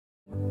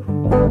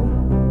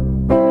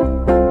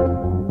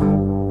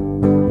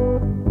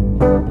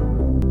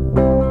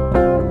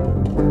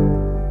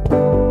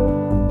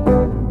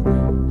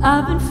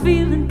I've been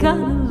feeling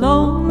kinda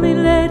lonely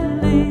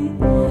lately.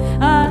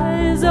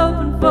 Eyes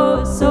open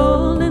for a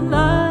soul in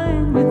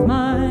line with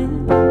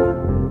mine.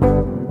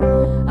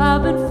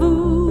 I've been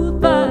fooled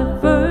by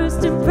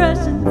first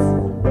impressions,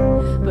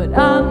 but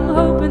I'm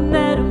hoping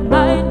that it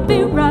might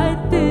be right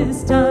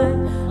this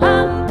time.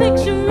 I'm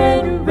picturing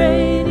a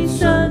rainy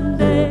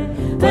Sunday,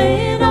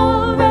 playing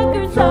old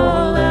records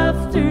all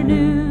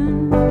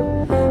afternoon,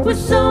 with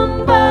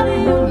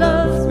somebody who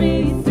loves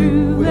me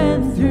through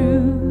and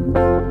through.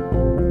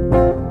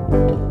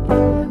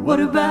 What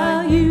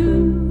about you?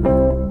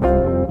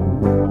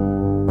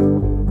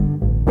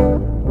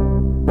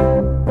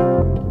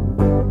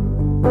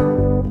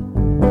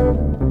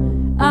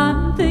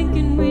 I'm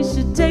thinking we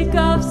should take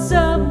off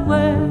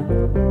somewhere.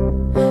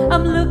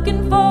 I'm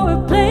looking for a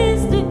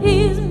place to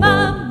ease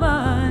my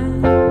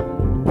mind.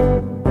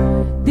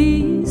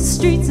 These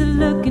streets are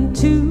looking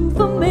too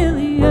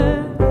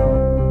familiar.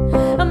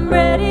 I'm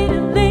ready to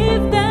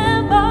leave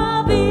them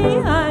all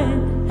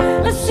behind.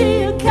 I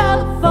see a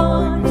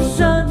California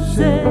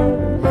sunset.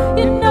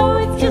 You know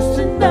it's just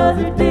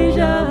another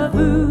deja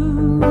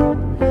vu.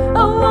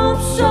 I want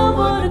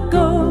someone to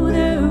go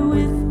there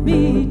with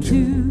me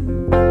too.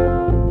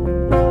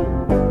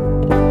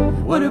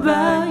 What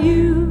about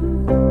you?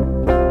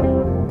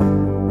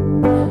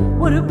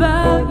 What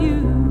about you?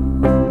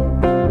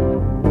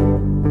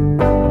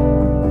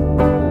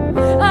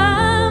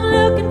 I'm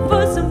looking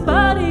for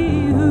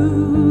somebody who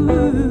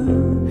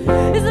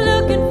is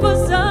looking for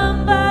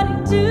somebody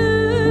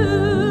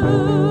too.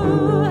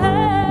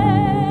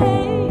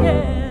 Hey,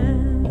 yeah.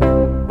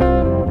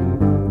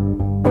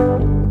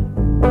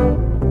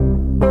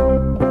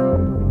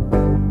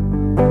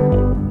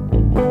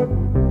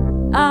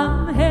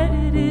 I'm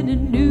headed in a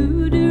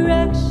new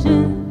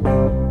direction.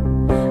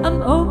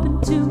 I'm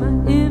open to my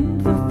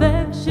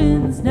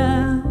imperfections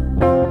now.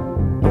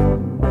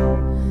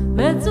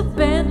 Let's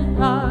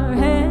abandon our